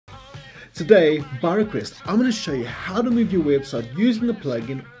Today, by request, I'm going to show you how to move your website using the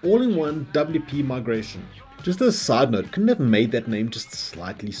plugin All-in-One WP Migration. Just as a side note, couldn't have made that name just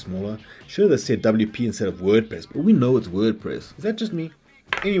slightly smaller? Should have said WP instead of WordPress, but we know it's WordPress. Is that just me?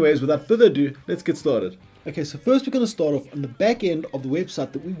 Anyways, without further ado, let's get started. Okay, so first we're going to start off on the back end of the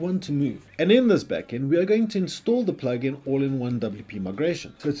website that we want to move. And in this back end, we are going to install the plugin All-in-One WP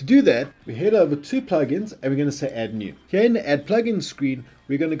Migration. So to do that, we head over to plugins and we're going to say add new. Here in the add plugins screen,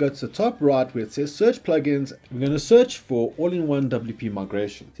 we're going to go to the top right where it says search plugins. We're going to search for All-in-One WP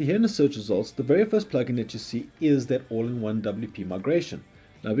Migration. So here in the search results, the very first plugin that you see is that All-in-One WP Migration.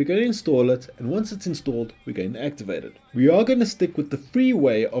 Now we're going to install it, and once it's installed, we're going to activate it. We are going to stick with the free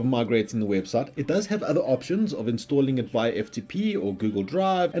way of migrating the website. It does have other options of installing it via FTP or Google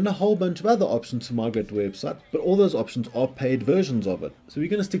Drive and a whole bunch of other options to migrate the website, but all those options are paid versions of it. So we're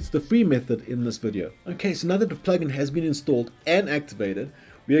going to stick to the free method in this video. Okay, so now that the plugin has been installed and activated,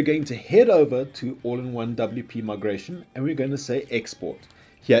 we are going to head over to All-in-One WP Migration and we're going to say export.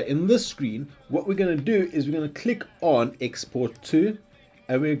 Here in this screen, what we're going to do is we're going to click on export to,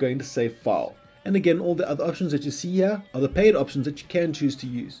 and we're going to say file. And again, all the other options that you see here are the paid options that you can choose to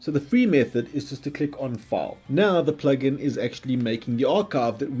use. So the free method is just to click on file. Now the plugin is actually making the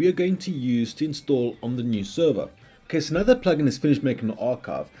archive that we are going to use to install on the new server. Okay, so now that plugin is finished making the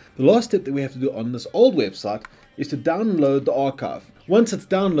archive, the last step that we have to do on this old website is to download the archive. Once it's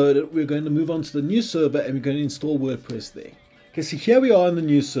downloaded, we're going to move on to the new server and we're going to install WordPress there. Okay, so here we are on the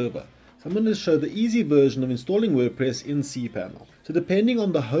new server. So I'm going to show the easy version of installing WordPress in cPanel. So depending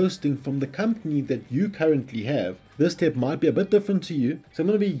on the hosting from the company that you currently have, this step might be a bit different to you. So I'm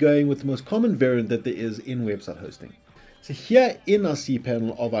going to be going with the most common variant that there is in website hosting. So here in our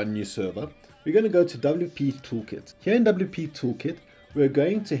cPanel of our new server, we're going to go to WP Toolkit. Here in WP Toolkit, we're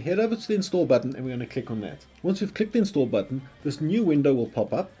going to head over to the install button and we're going to click on that. Once we've clicked the install button, this new window will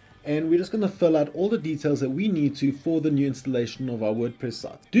pop up. And we're just going to fill out all the details that we need to for the new installation of our WordPress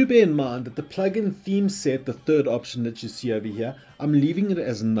site. Do bear in mind that the plugin theme set, the third option that you see over here, I'm leaving it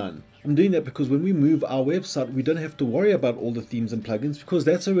as none. I'm doing that because when we move our website, we don't have to worry about all the themes and plugins because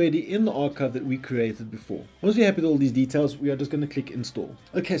that's already in the archive that we created before. Once we're happy with all these details, we are just going to click install.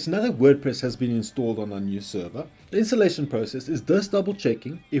 Okay, so now that WordPress has been installed on our new server, the installation process is just double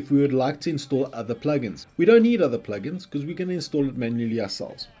checking if we would like to install other plugins. We don't need other plugins because we're going to install it manually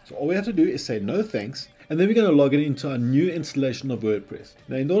ourselves. So all we have to do is say no thanks, and then we're going to log in into our new installation of WordPress.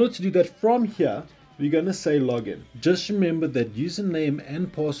 Now in order to do that from here, we're going to say login. Just remember that username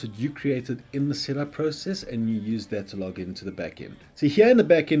and password you created in the setup process and you use that to log into the backend. So here in the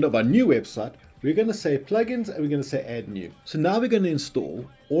backend of our new website, we're going to say plugins and we're going to say add new. So now we're going to install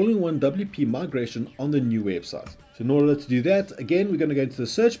All-in-One WP Migration on the new website. So in order to do that, again, we're going to go into the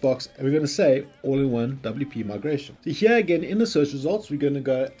search box and we're going to say All-in-One WP Migration. So here again in the search results, we're going to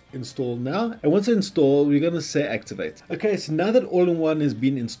go install now. And once it's installed, we're going to say activate. Okay, so now that All-in-One has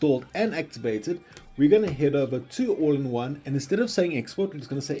been installed and activated, we're going to head over to All-in-One and instead of saying export, we're just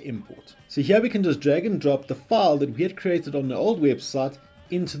going to say import. So here we can just drag and drop the file that we had created on the old website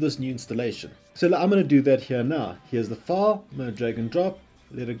into this new installation. So I'm going to do that here now. Here's the file. I'm going to drag and drop,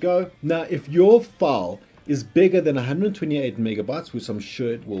 let it go. Now, if your file is bigger than 128 megabytes, which I'm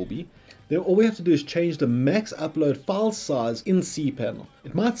sure it will be, then all we have to do is change the max upload file size in cPanel.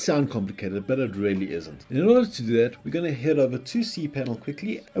 It might sound complicated, but it really isn't. And in order to do that, we're going to head over to cPanel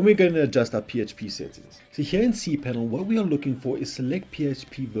quickly and we're going to adjust our PHP settings. So here in cPanel, what we are looking for is select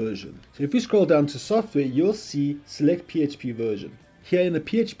PHP version. So if we scroll down to software, you'll see select PHP version. Here in the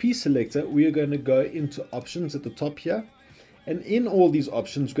PHP selector, we are going to go into options at the top here. And in all these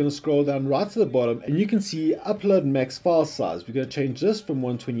options, we're going to scroll down right to the bottom and you can see upload max file size. We're going to change this from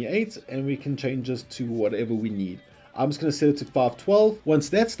 128 and we can change this to whatever we need. I'm just going to set it to 512. Once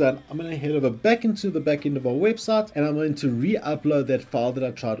that's done, I'm going to head over back into the back end of our website and I'm going to re-upload that file that I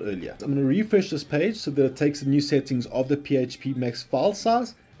tried earlier. I'm going to refresh this page so that it takes the new settings of the PHP max file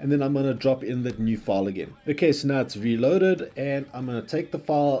size. And then I'm going to drop in that new file again. Okay, so now it's reloaded and I'm going to take the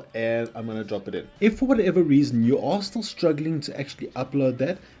file and I'm going to drop it in. If for whatever reason you are still struggling to actually upload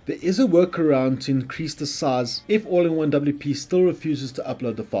that, there is a workaround to increase the size if All-in-One WP still refuses to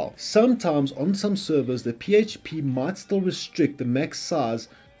upload the file. Sometimes on some servers, the PHP might still restrict the max size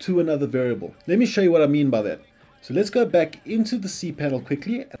to another variable. Let me show you what I mean by that. So let's go back into the cPanel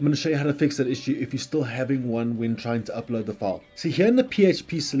quickly. I'm going to show you how to fix that issue if you're still having one when trying to upload the file. So here in the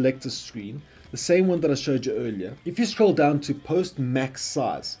PHP selector screen, the same one that I showed you earlier, if you scroll down to post max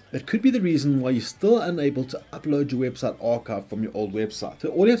size, that could be the reason why you're still unable to upload your website archive from your old website. So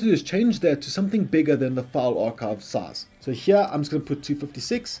all you have to do is change that to something bigger than the file archive size. So here I'm just going to put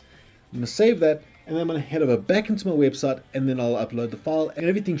 256. I'm going to save that and then I'm going to head over back into my website, and then I'll upload the file, and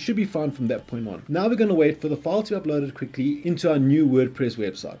everything should be fine from that point on. Now we're going to wait for the file to be uploaded quickly into our new WordPress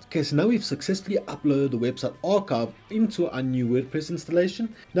website. Okay, so now we've successfully uploaded the website archive into our new WordPress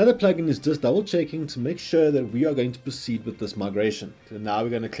installation. Now the plugin is just double checking to make sure that we are going to proceed with this migration. So now we're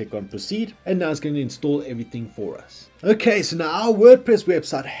going to click on proceed, and now it's going to install everything for us. Okay, so now our WordPress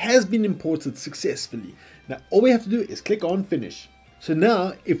website has been imported successfully. Now all we have to do is click on finish. So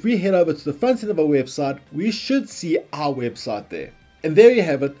now if we head over to the front end of our website, we should see our website there. And there you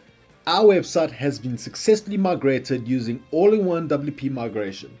have it. Our website has been successfully migrated using all-in-one WP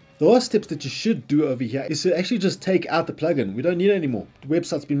migration. The last steps that you should do over here is to actually just take out the plugin. We don't need it anymore. The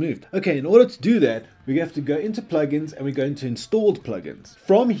website's been moved. Okay, in order to do that, we have to go into plugins and we go into installed plugins.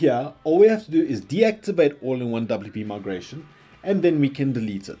 From here, all we have to do is deactivate all-in-one WP migration, and then we can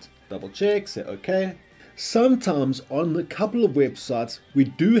delete it. Double check, say okay. Sometimes on a couple of websites, we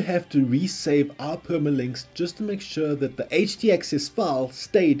do have to resave our permalinks just to make sure that the htaccess file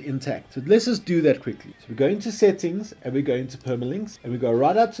stayed intact. So let's just do that quickly. So we go into settings and we go into permalinks and we go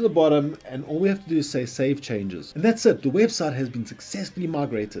right up to the bottom, and all we have to do is say save changes. And that's it. The website has been successfully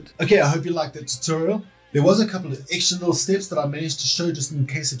migrated. Okay, I hope you liked that tutorial. There was a couple of extra little steps that I managed to show just in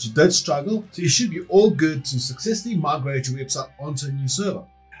case that you did struggle. So you should be all good to successfully migrate your website onto a new server.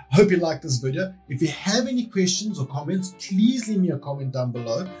 I hope you liked this video. If you have any questions or comments, please leave me a comment down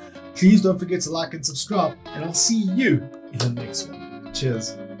below. Please don't forget to like and subscribe, and I'll see you in the next one.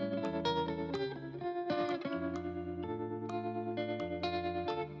 Cheers.